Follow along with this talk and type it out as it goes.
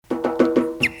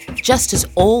just as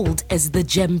old as the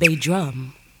djembe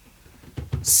drum.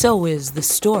 So is the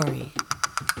story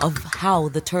of how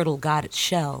the turtle got its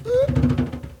shell.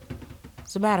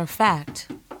 As a matter of fact,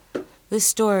 this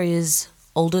story is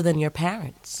older than your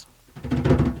parents.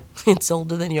 It's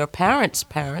older than your parents'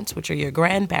 parents, which are your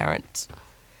grandparents.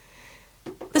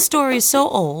 The story is so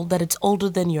old that it's older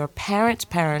than your parents'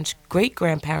 parents,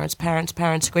 great-grandparents, parents,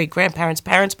 great-grandparents,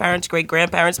 parents,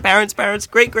 great-grandparents, parents,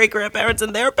 great-great-grandparents,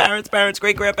 and their parents,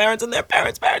 great-grandparents, and their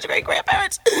parents,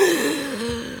 great-grandparents.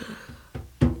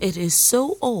 It is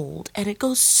so old, and it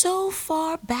goes so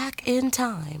far back in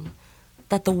time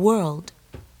that the world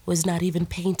was not even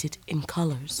painted in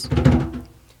colors.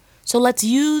 So let's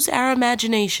use our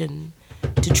imagination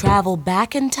to travel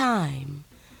back in time,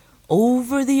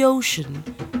 over the ocean,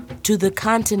 to the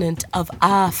continent of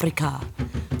Africa,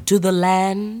 to the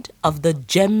land of the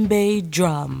djembe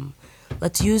drum.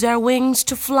 Let's use our wings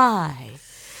to fly.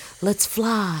 Let's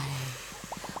fly.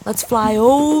 Let's fly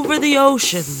over the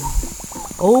ocean,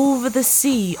 over the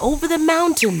sea, over the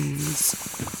mountains,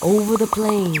 over the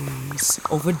plains,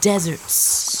 over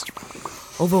deserts,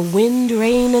 over wind,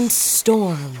 rain, and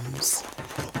storms,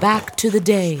 back to the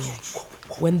day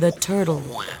when the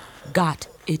turtle got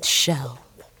its shell.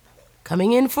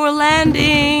 Coming in for a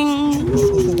landing.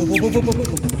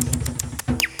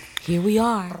 Here we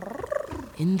are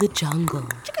in the jungle.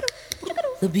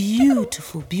 The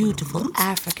beautiful, beautiful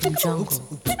African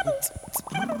jungle.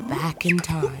 Back in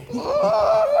time.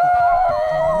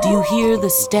 Do you hear the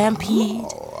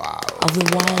stampede of the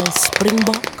wild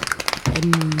springbok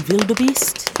and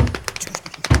wildebeest?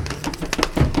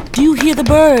 Do you hear the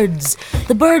birds?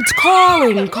 The birds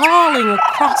calling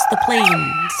across the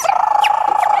plains.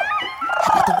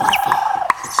 How about the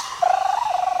waterfalls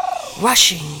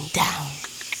rushing down?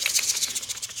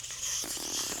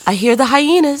 I hear the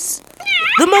hyenas,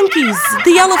 the monkeys,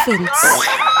 the elephants.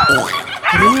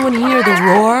 Can anyone hear the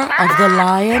roar of the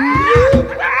lion?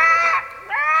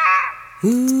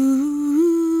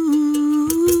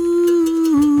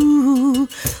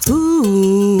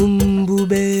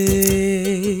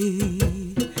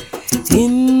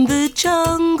 In the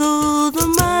jungle, the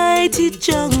mighty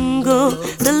jungle,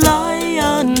 the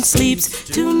lion sleeps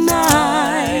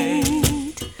tonight.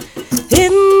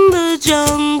 In the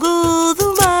jungle,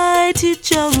 the mighty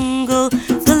jungle,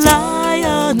 the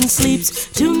lion sleeps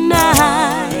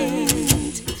tonight.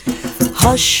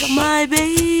 Hush, my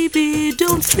baby,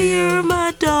 don't fear,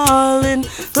 my darling,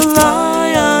 the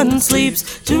lion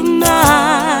sleeps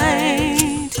tonight.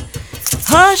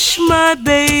 Hush, my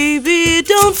baby,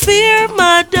 don't fear,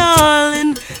 my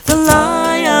darling, the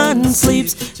lion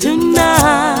sleeps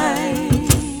tonight.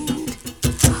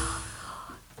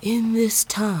 In this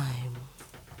time,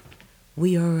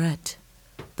 we are at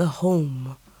the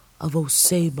home of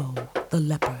Osebo the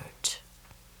leopard.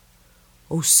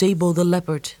 Osebo the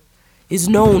leopard is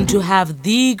known to have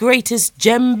the greatest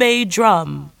djembe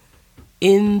drum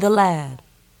in the land.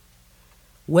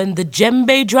 When the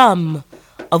djembe drum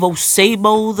of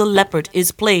Osebo the leopard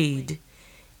is played,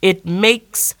 it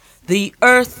makes the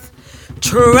earth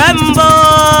tremble.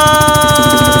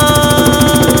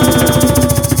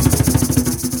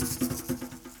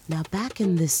 Now back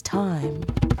in this time,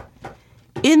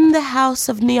 in the house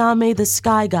of Nyame the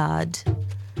sky god,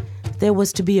 there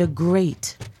was to be a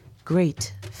great,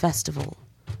 great festival.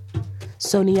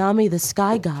 So Nyame the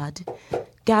sky god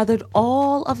gathered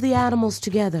all of the animals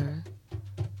together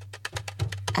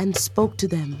and spoke to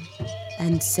them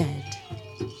and said,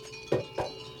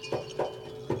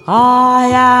 I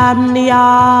am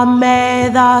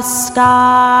Nyame the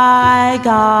sky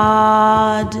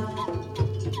god.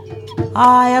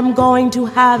 I am going to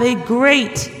have a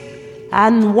great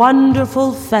and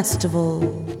wonderful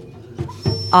festival.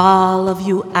 All of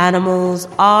you animals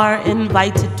are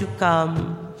invited to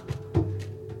come.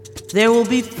 There will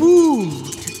be food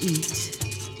to eat.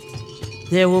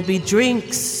 There will be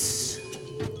drinks.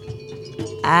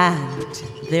 And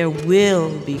there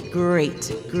will be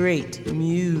great, great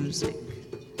music.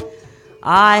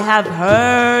 I have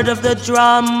heard of the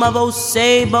drum of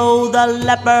Osebo the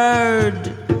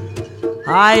leopard.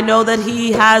 I know that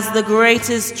he has the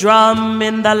greatest drum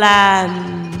in the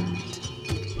land.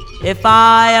 If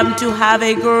I am to have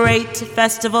a great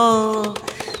festival,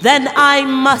 then I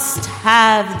must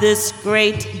have this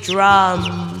great drum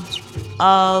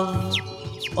of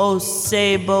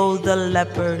Osebo the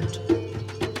leopard.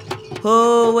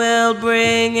 Who will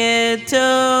bring it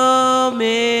to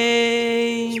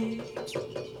me?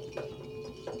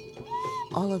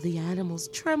 All of the animals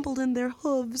trembled in their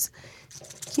hooves.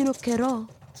 Kinokero,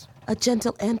 a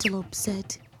gentle antelope,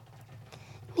 said,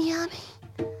 Nyame,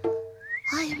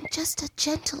 I am just a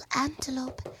gentle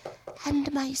antelope,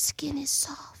 and my skin is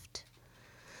soft.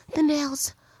 The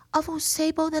nails of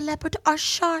Osebo the leopard are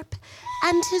sharp,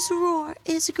 and his roar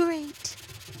is great.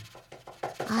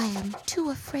 I am too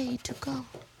afraid to go."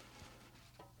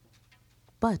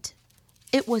 But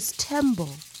it was Tembo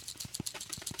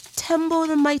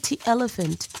the mighty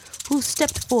elephant, who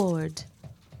stepped forward.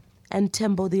 And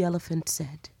Tembo the elephant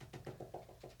said,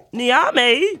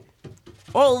 "Niame,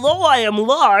 although I am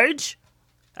large,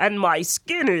 and my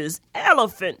skin is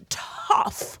elephant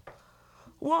tough,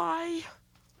 why,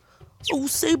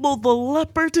 Osebo the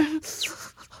leopard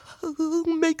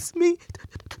makes me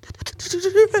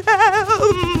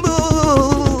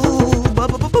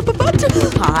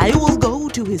I will go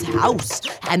to his house,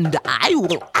 and I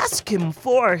will ask him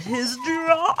for his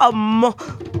drum."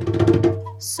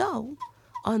 So,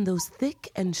 on those thick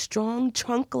and strong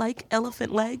trunk-like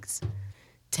elephant legs,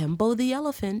 Tembo the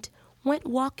elephant went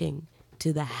walking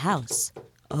to the house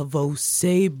of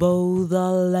Osebo the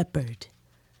leopard.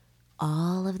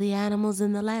 All of the animals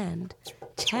in the land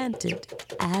chanted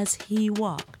as he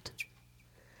walked.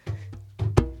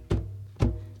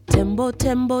 Tembo,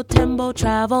 Tembo, Tembo,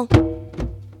 travel.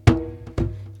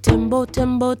 Tembo,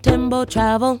 Tembo, Tembo,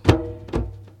 travel.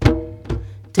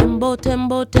 Tembo,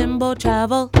 Tembo, Tembo,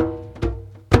 travel.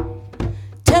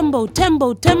 Tembo,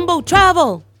 Tembo, Tembo,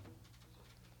 travel.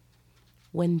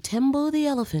 When Tembo the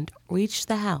elephant reached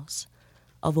the house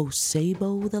of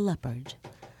Osebo the leopard,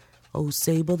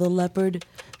 Osebo the leopard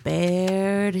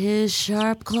bared his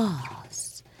sharp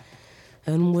claws,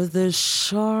 and with his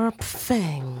sharp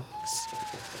fangs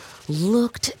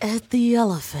looked at the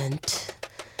elephant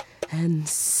and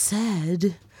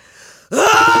said,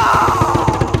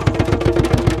 "Ah!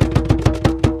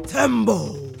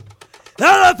 Tembo,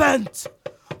 elephant,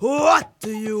 what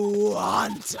do you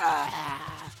want?"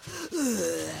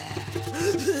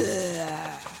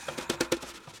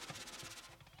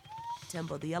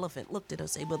 Tembo the elephant looked at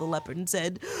Osebo the leopard and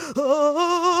said,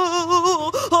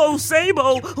 "Oh,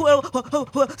 Sabo, well,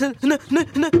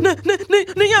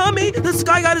 Niame, the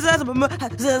sky god is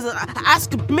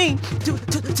asking me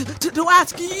to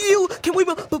ask you, can we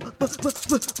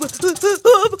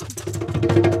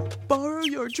borrow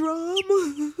your drum?"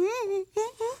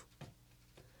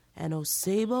 And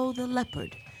Osebo the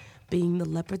leopard, being the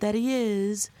leopard that he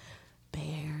is,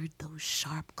 bared those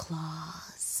sharp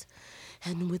claws,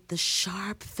 and with the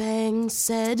sharp fangs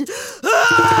said,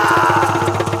 "Ah!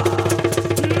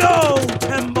 No,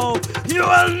 Tembo, you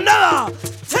will never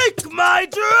take my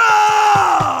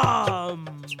drum!"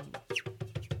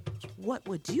 What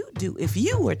would you do if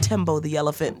you were Tembo the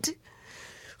elephant?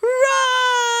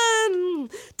 Run!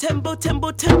 Tembo,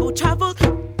 Tembo, Tembo, travel.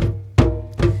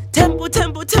 Tembo,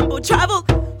 Tembo, Tembo, travel.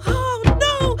 Oh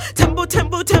no! Tembo,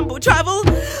 Tembo, Tembo, travel.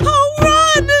 Oh,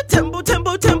 run! Tembo,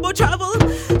 Tembo, Tembo, travel.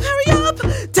 Hurry up!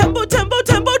 Tembo, Tembo,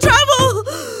 Tembo, travel.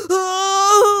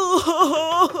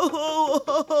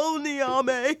 Oh,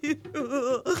 Niame.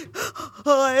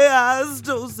 I asked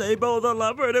Osebo the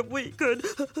leopard if we could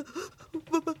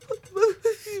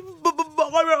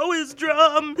borrow his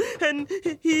drum, and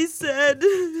he said,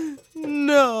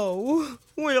 "No,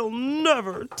 we'll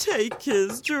never take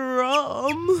his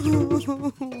drum."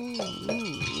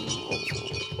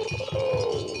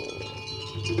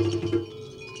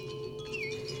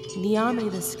 Niame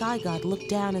the sky god looked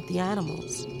down at the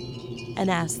animals and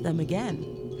asked them again,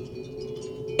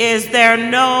 "Is there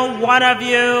no one of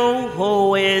you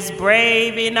who is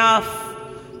brave enough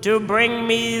to bring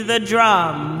me the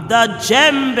drum, the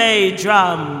djembe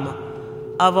drum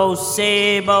of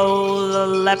Osebo the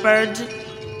leopard?"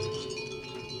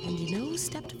 And you know who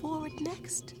stepped forward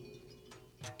next?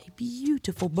 A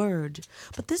beautiful bird,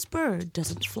 but this bird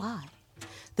doesn't fly.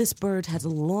 This bird has a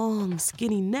long,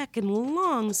 skinny neck and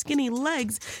long, skinny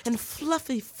legs and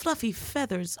fluffy, fluffy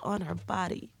feathers on her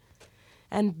body.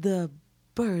 And the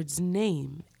bird's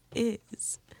name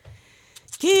is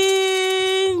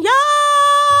Kinyanga.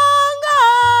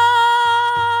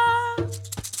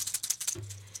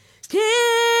 Kinyanga.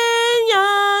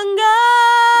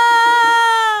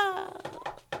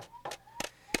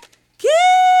 Kinyanga.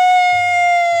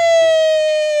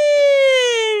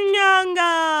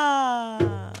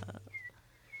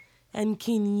 And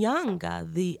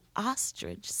Kinyanga the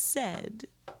ostrich said,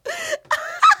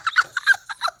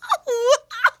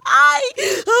 Hi,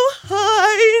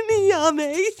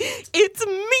 Niame. It's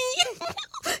me,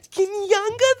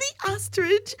 Kinyanga the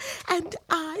ostrich, and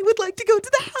I would like to go to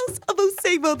the house of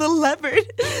Osebo the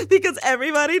leopard, because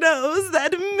everybody knows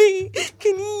that me,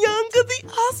 Kinyanga the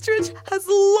ostrich, has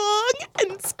long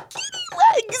and skinny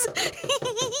legs,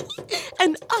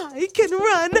 and I can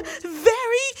run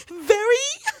very,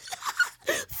 very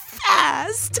fast.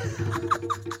 fast.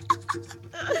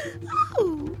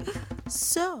 Oh.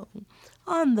 So,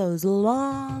 on those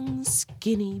long,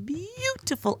 skinny,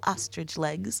 beautiful ostrich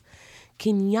legs,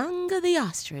 Kinyanga the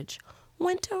ostrich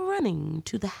went running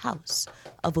to the house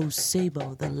of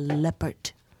Osebo the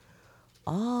leopard.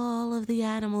 All of the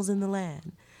animals in the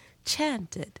land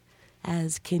chanted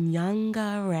as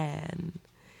Kinyanga ran.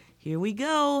 Here we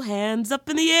go, hands up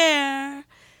in the air.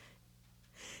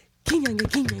 Kinyanga,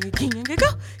 Kinyanga, Kinyanga, go!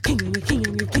 Kinyanga,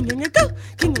 Kinyanga, Kinyanga, go!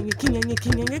 Kinyanga, Kinyanga,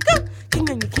 Kinyanga, go!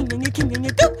 Kinyanga, Kinyanga, Kinyanga,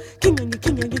 go! Kinyanga,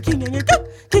 Kinyanga, Kinyanga, go!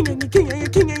 Kinyanga, Kinyanga,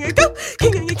 Kinyanga, go!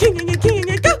 Kinyanga, Kinyanga,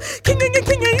 Kinyanga, go! Kinyanga,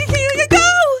 Kinyanga, Kinyanga, go!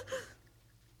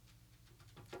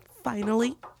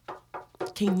 Finally,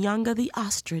 Kinyanga the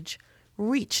ostrich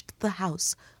reached the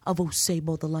house of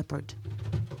Osebo the leopard.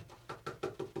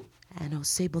 And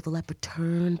Osebo the leopard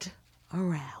turned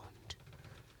around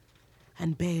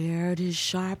and bared his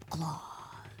sharp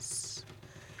claws,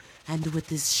 and with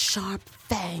his sharp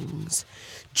fangs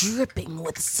dripping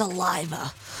with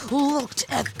saliva, looked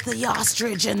at the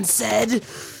ostrich and said,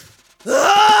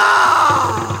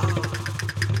 "Ah!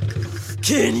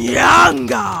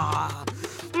 Kinyanga!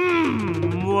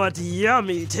 What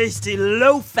yummy, tasty,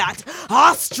 low-fat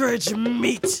ostrich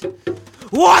meat!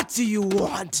 What do you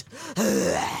want?"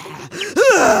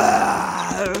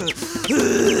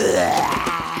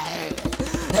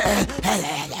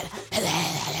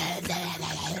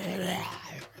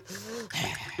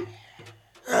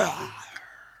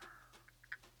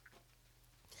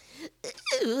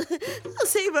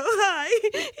 Osebo, hi.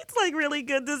 It's like really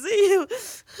good to see you.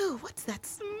 Oh, what's that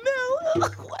smell?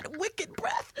 What wicked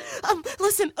breath.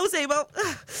 Listen, Osebo.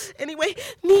 Anyway,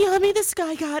 Niami the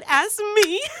sky god asked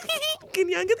me,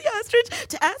 Kinyanga the ostrich,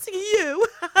 to ask you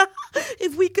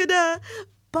if we could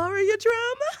borrow your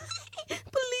drum,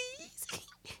 please.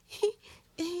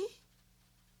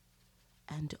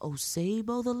 And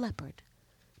Osebo the leopard,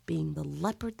 being the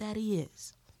leopard that he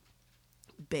is,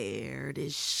 bared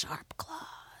his sharp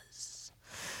claws,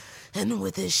 and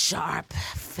with his sharp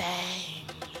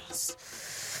fangs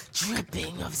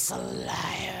dripping of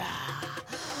saliva,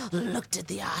 looked at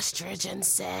the ostrich and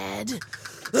said,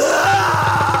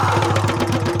 "Ah!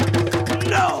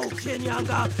 No,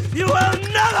 Kinyanga, you will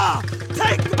never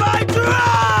take my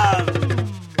drum!"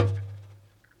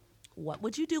 What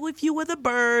would you do if you were the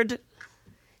bird?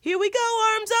 Here we go,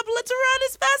 arms up, let's run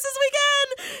as fast as we can!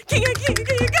 King, king,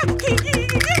 king, go! King, king,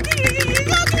 king, king,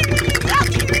 go! King, king, go!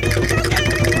 King, king, go!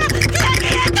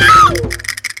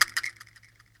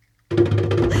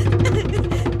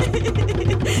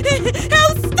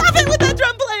 Oh, stop it with that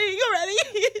drum playing already!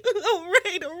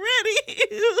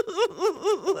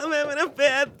 I'm having a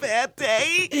bad day.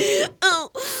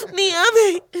 Oh,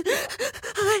 Niami,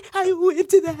 I went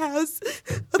to the house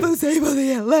of Osebo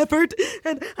the leopard,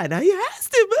 and I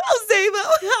asked him, Osebo,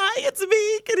 hi, it's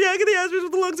me, Kinyanga the ostrich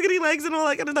with the long skinny legs and all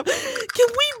that kind of stuff. Can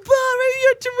we borrow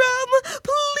your drum,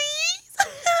 please?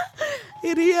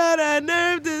 And he had a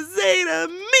nerve to say to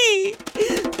me,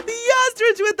 the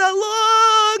ostrich with the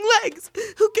long legs,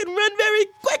 who can run very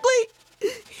quickly,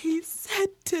 he said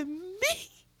to me,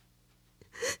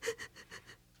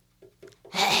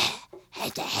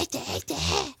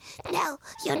 No,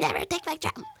 you never take my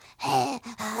drum.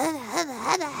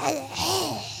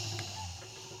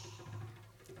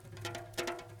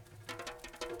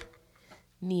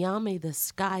 Niame the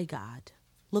sky god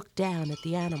looked down at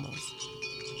the animals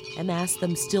and asked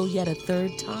them still yet a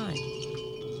third time,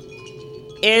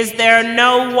 Is there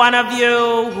no one of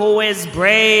you who is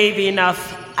brave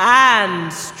enough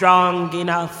and strong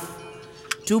enough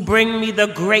to bring me the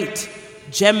great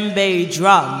djembe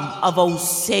drum of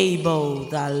Osebo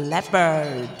the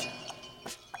leopard?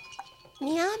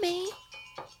 Niami,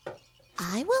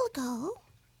 I will go.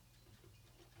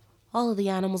 All of the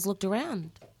animals looked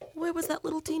around. Where was that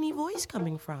little teeny voice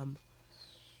coming from?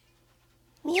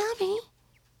 Niami,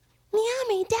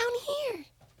 down here.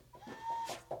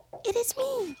 It is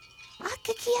me,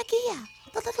 Akakiagia,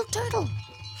 the little turtle.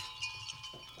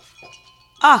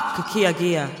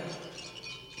 Akakiagia.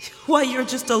 Why, you're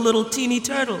just a little teeny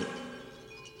turtle.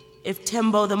 If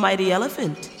Tembo the mighty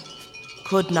elephant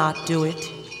could not do it,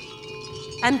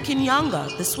 and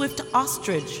Kinyanga the swift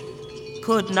ostrich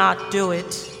could not do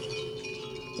it,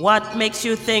 what makes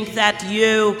you think that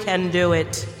you can do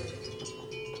it?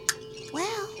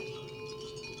 Well,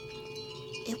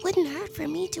 it wouldn't hurt for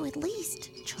me to at least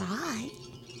try.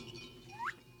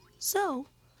 So,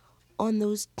 on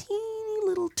those teeny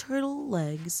little turtle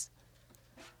legs,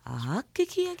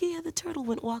 Akakiagia the turtle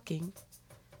went walking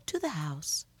to the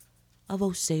house of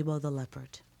Osebo the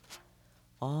leopard.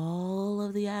 All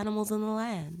of the animals in the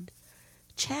land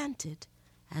chanted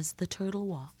as the turtle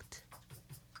walked.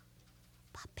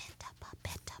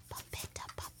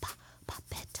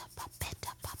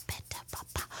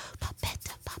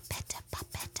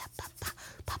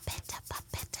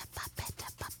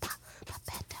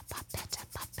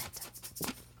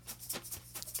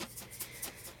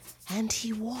 And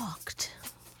he walked.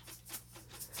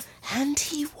 And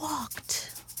he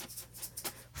walked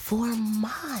for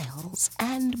miles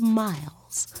and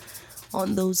miles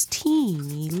on those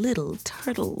teeny little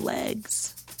turtle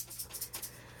legs,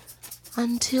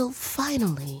 until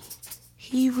finally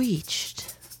he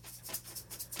reached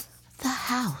the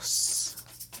house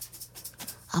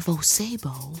of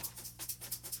Osebo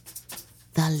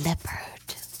the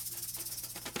leopard.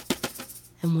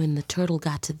 And when the turtle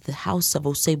got to the house of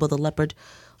Osebo the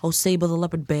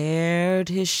leopard bared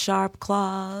his sharp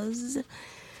claws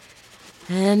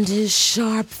and his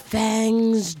sharp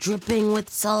fangs dripping with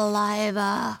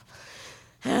saliva,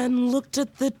 and looked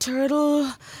at the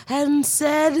turtle and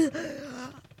said,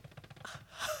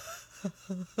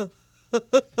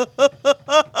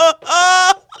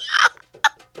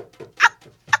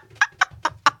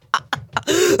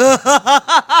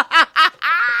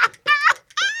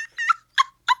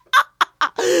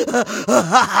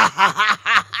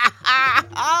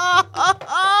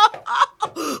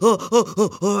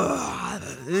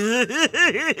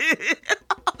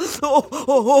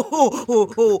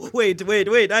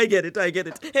 Wait, I get it.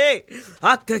 Hey,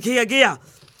 Akakiagia,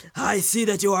 I see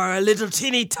that you are a little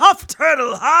teeny tough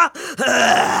turtle, huh?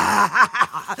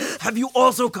 Have you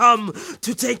also come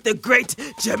to take the great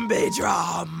djembe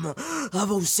drum of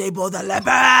Osebo the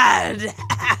leopard?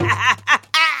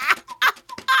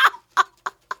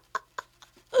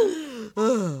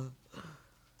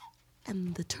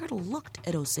 And the turtle looked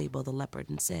at Osebo the leopard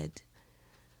and said,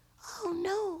 Oh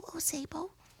no, Osebo.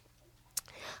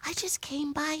 I just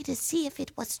came by to see if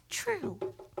it was true.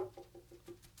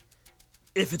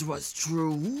 If it was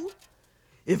true?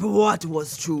 If what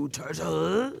was true,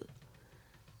 turtle?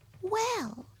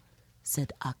 Well,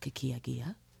 said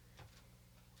Akakiagia,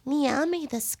 Niame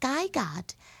the sky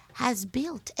god has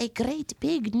built a great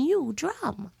big new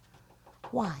drum.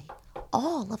 Why,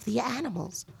 all of the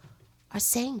animals are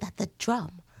saying that the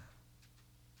drum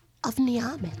of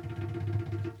Niame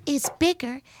is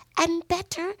bigger and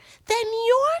better than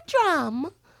your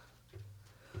drum.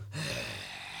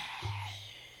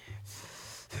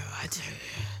 What?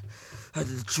 A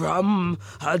drum?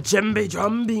 A djembe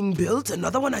drum being built?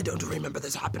 Another one? I don't remember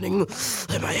this happening.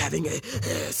 Am I having a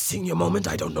senior moment?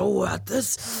 I don't know at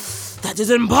this. That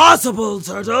is impossible,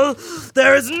 turtle.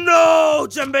 There is no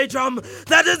djembe drum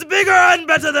that is bigger and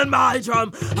better than my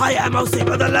drum. I am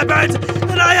Osebo the leopard,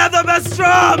 and I have the best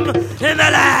drum in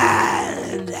the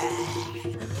land.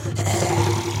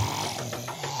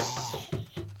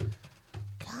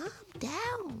 Calm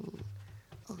down,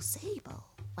 Osebo.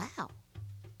 Wow,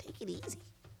 take it easy.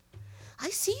 I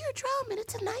see your drum, and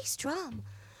it's a nice drum.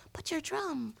 But your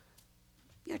drum,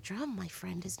 my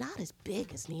friend, is not as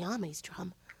big as Niame's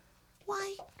drum.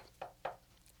 Why,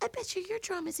 I bet you your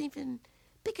drum isn't even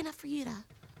big enough for you to,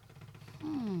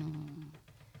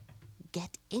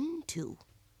 get into.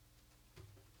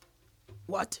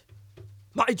 What?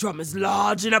 My drum is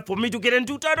large enough for me to get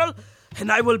into, turtle,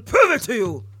 and I will prove it to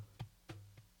you.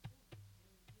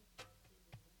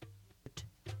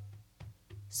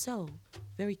 So,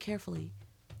 very carefully,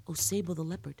 Osebo the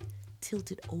leopard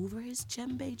tilted over his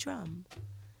djembe drum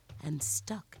and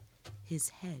stuck his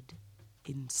head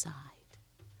inside.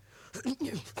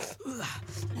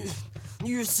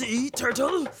 You see,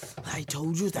 turtle? I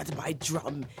told you that my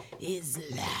drum is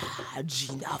large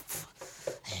enough.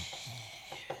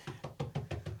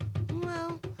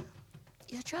 Well,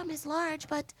 your drum is large,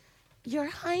 but your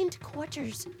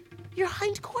hindquarters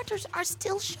are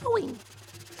still showing.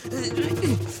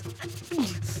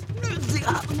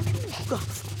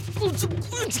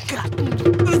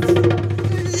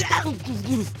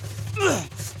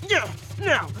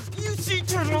 Now, you see,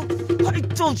 turtle, I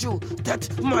told you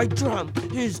that my drum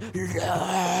is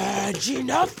large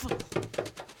enough.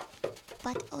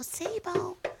 But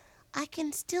Osebo, I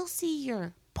can still see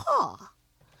your paw.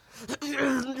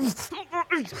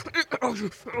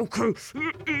 Okay,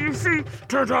 you see,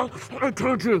 turtle, I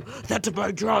told you that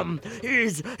my drum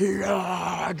is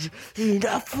large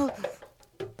enough.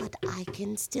 But I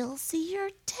can still see your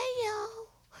tail.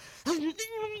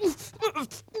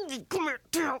 Come here,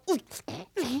 tail.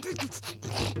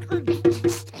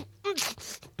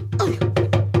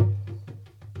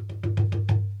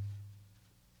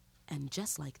 And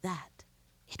just like that,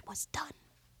 it was done.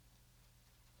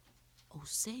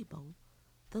 Osebo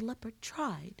the leopard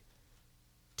tried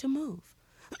to move.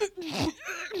 But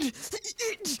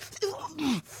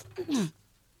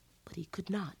he could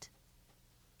not.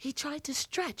 He tried to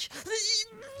stretch.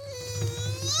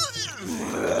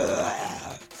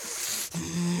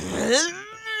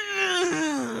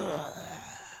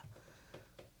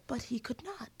 But he could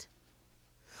not.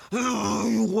 Oh,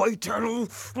 you white turtle,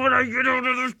 when I get out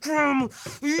of this drum,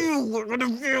 you are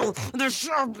gonna feel the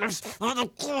sharpness of the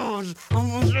claws of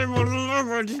Osebo the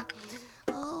leopard.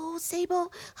 Oh,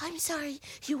 Sable, I'm sorry.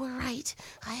 You were right.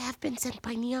 I have been sent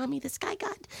by Niami, the sky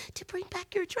god, to bring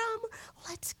back your drum.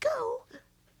 Let's go.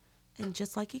 And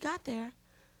just like he got there,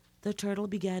 the turtle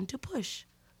began to push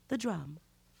the drum,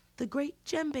 the great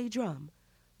djembe drum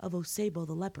of Osebo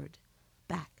the leopard,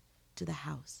 back to the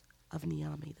house of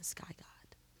Niami, the sky god.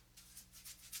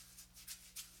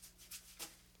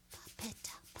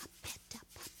 Papeta, papeta,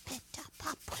 papeta,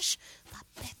 papush.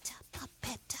 Papeta,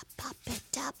 papeta,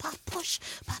 papeta, papush.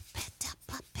 Papeta,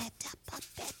 papeta,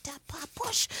 papeta,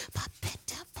 papush.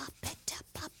 Papeta, papeta,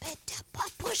 papeta,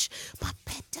 papush.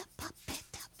 Papeta,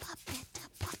 papeta, papeta,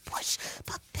 papush.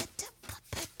 Papeta,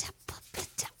 papeta,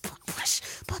 papeta, papush.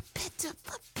 Papeta,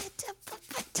 papeta,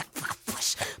 papeta,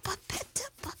 papush. Papeta,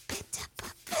 papeta,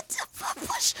 papeta,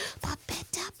 papush.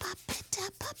 Papeta, papeta,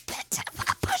 papeta,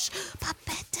 papush.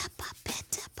 Papeta,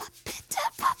 papeta, papeta,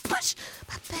 papush.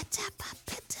 Papeta,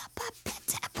 papeta,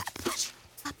 papeta, papush.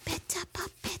 Papeta,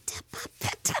 papeta,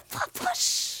 papeta,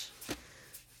 papush.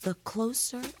 The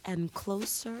closer and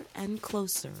closer and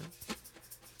closer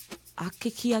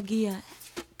Akikiagia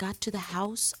got to the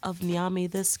house of Niami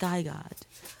the sky god,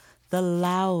 the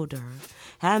louder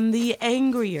and the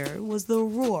angrier was the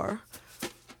roar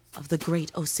of the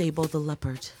great Osebo the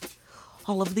leopard.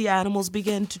 All of the animals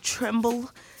began to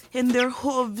tremble in their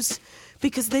hooves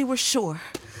because they were sure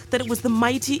that it was the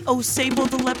mighty Osebo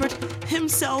the leopard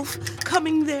himself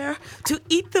coming there to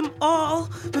eat them all,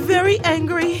 very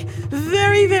angry,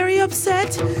 very, very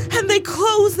upset, and they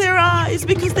closed their eyes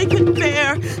because they couldn't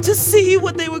bear to see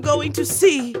what they were going to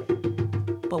see.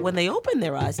 But when they opened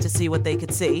their eyes to see what they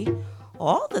could see,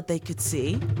 all that they could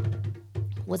see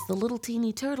was the little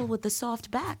teeny turtle with the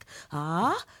soft back,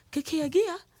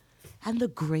 Kikiagia, and the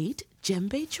great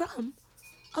djembe drum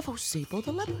of Osebo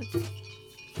the leopard.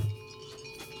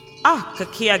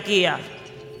 Kakiagia,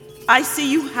 I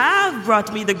see you have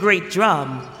brought me the great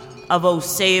drum of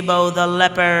Osebo the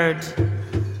leopard.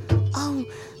 Oh,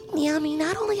 Niami,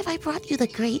 not only have I brought you the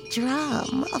great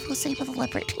drum of Osebo the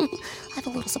leopard, I have a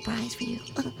little surprise for you.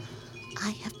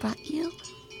 I have brought you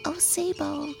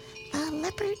Osebo the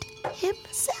leopard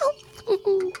himself.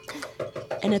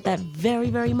 And at that very,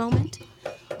 very moment,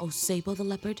 Osebo the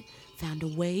leopard found a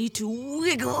way to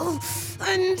wiggle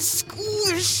and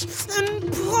squish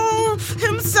and pull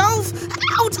himself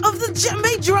out of the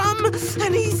djembe drum.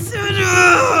 And he said,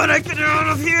 when I get out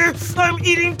of here, I'm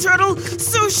eating turtle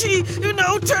sushi.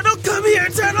 Turtle, come here,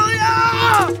 turtle.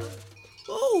 Yeah!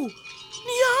 Oh,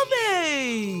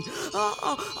 Niame!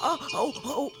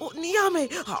 Niame,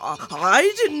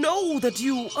 I didn't know that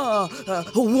you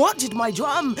wanted my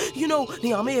drum.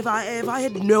 Niame, if I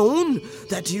had known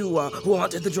that you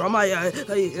wanted the drum, I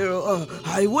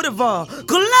would have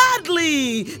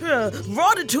gladly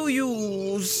brought it to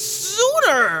you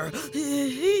sooner.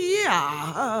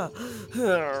 Yeah.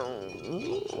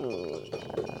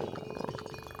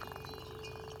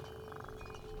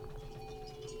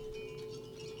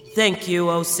 Thank you,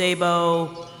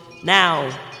 Osebo. Now,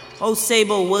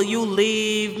 Osebo, will you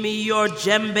leave me your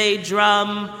djembe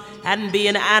drum and be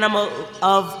an animal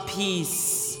of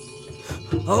peace?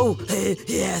 Oh,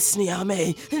 yes,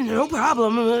 Niame. No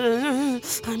problem.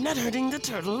 I'm not hurting the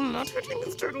turtle.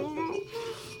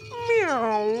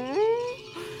 Meow.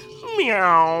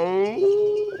 Meow.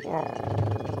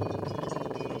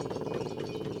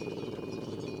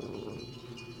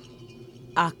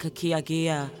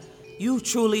 Akakiagia, you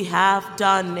truly have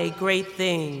done a great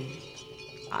thing.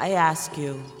 I ask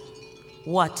you,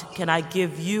 what can I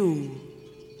give you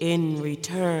in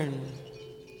return?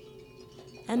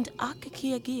 And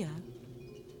Akakiagia,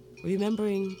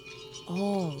 remembering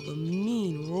all the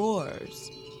mean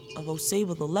roars of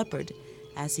Osebo the leopard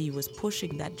as he was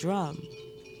pushing that drum,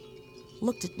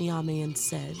 looked at Niame and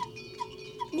said,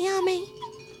 Niami,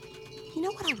 you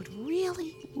know what I would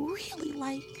really, really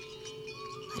like?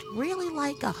 I'd really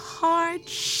like a hard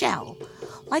shell,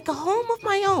 like a home of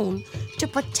my own, to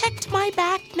protect my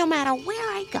back no matter where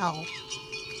I go.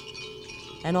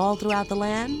 And all throughout the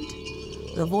land,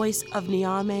 the voice of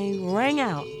Niame rang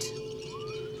out,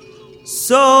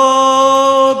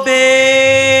 So be it!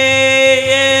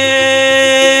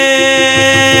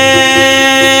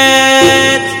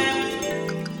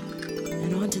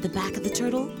 And onto the back of the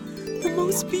turtle, the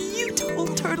most beautiful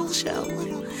turtle shell.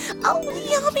 Oh,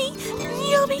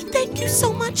 Niami, thank you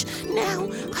so much. Now,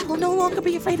 I will no longer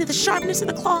be afraid of the sharpness of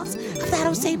the claws of that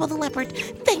Osebo the leopard.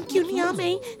 Thank you,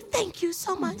 Niami. Thank you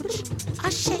so much.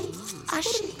 Ashe,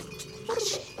 ashe,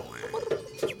 ashe.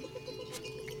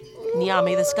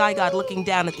 Nyame, the sky god, looking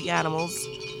down at the animals,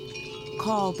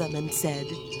 called them and said,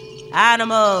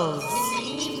 Animals,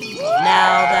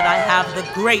 now that I have the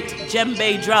great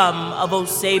djembe drum of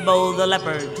Osebo the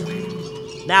leopard,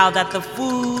 now that the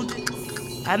food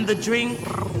and the drink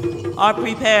are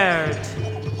prepared,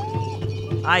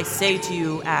 I say to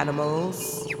you,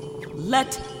 animals,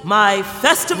 let my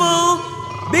festival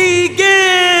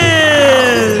begin!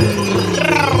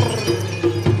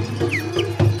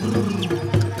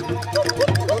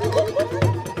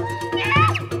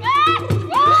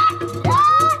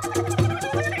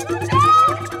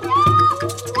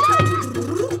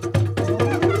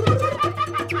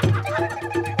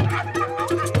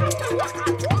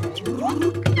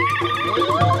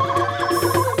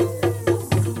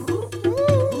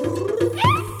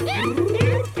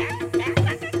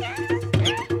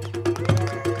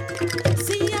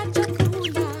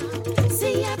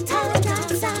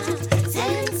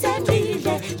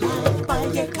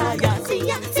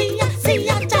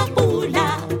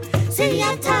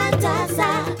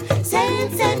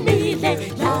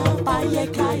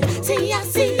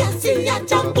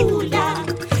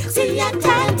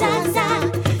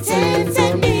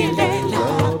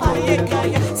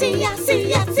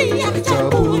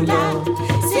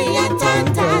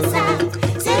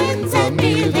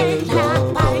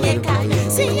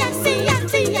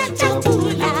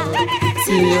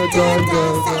 Siya